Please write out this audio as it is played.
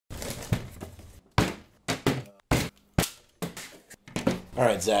All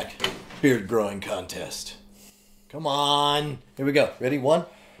right, Zach. Beard growing contest. Come on. Here we go. Ready? 1,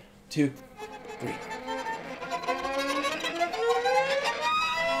 2, 3.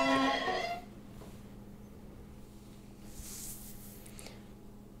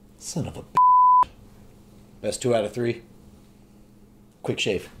 Son of a b****. Best 2 out of 3. Quick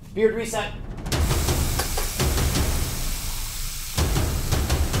shave. Beard reset.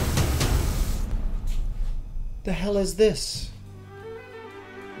 The hell is this?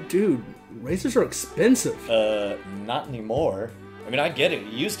 Dude, razors are expensive. Not anymore. I mean, I get it.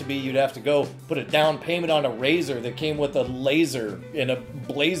 It used to be you'd have to go put a down payment on a razor that came with a laser in a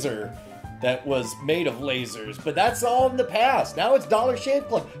blazer that was made of lasers. But that's all in the past. Now it's Dollar Shave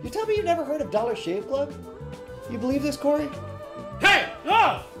Club. You tell me you never heard of Dollar Shave Club? You believe this, Corey? Hey!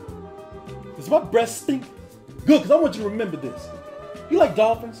 Ah! Does my breath stink? Good, because I want you to remember this. You like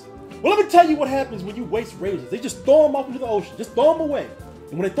dolphins? Well, let me tell you what happens when you waste razors. They just throw them off into the ocean. Just throw them away.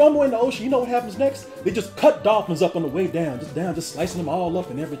 And when they throw them away in the ocean, you know what happens next? They just cut dolphins up on the way down, just slicing them all up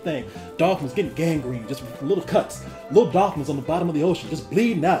and everything. Dolphins getting gangrene, just little cuts. Little dolphins on the bottom of the ocean, just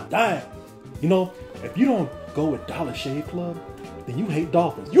bleeding out, dying. You know, if you don't go with Dollar Shave Club, then you hate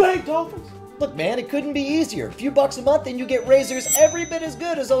dolphins. You hate dolphins? Look, man, it couldn't be easier. A few bucks a month and you get razors every bit as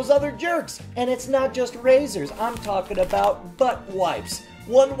good as those other jerks. And it's not just razors. I'm talking about butt wipes.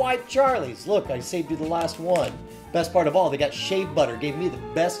 One Wipe Charlie's. Look, I saved you the last one. Best part of all, they got shave butter. Gave me the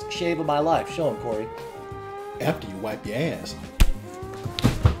best shave of my life. Show him, Corey. After you wipe your ass.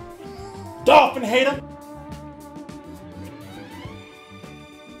 Dolphin hater!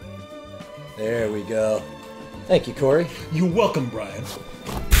 There we go. Thank you, Corey. You're welcome, Brian.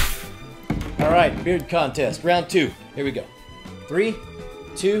 All right, beard contest, round 2. Here we go. 3,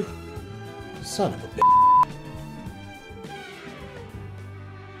 2, son of a bitch.